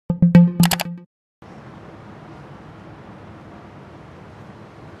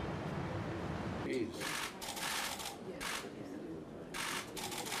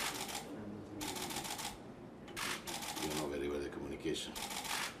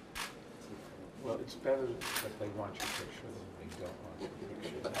Well, it's better that they want your picture than they don't want your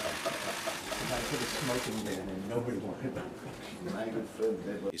picture. I put a smoking ban and nobody wanted that. My good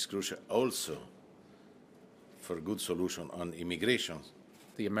friend, It's crucial also for a good solution on immigration.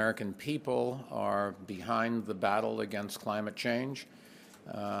 The American people are behind the battle against climate change.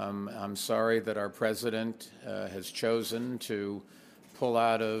 I'm sorry that our president has chosen to pull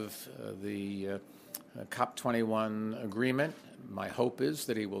out of the COP21 agreement. My hope is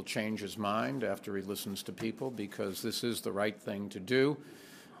that he will change his mind after he listens to people, because this is the right thing to do.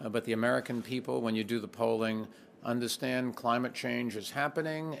 But the American people, when you do the polling, understand climate change is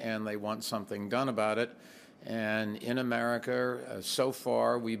happening and they want something done about it. And in America, so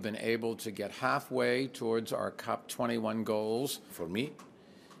far, we've been able to get halfway towards our COP21 goals. For me,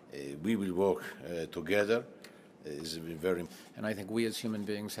 we will work together. Is very. And I think we as human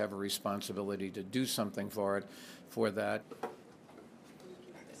beings have a responsibility to do something for that.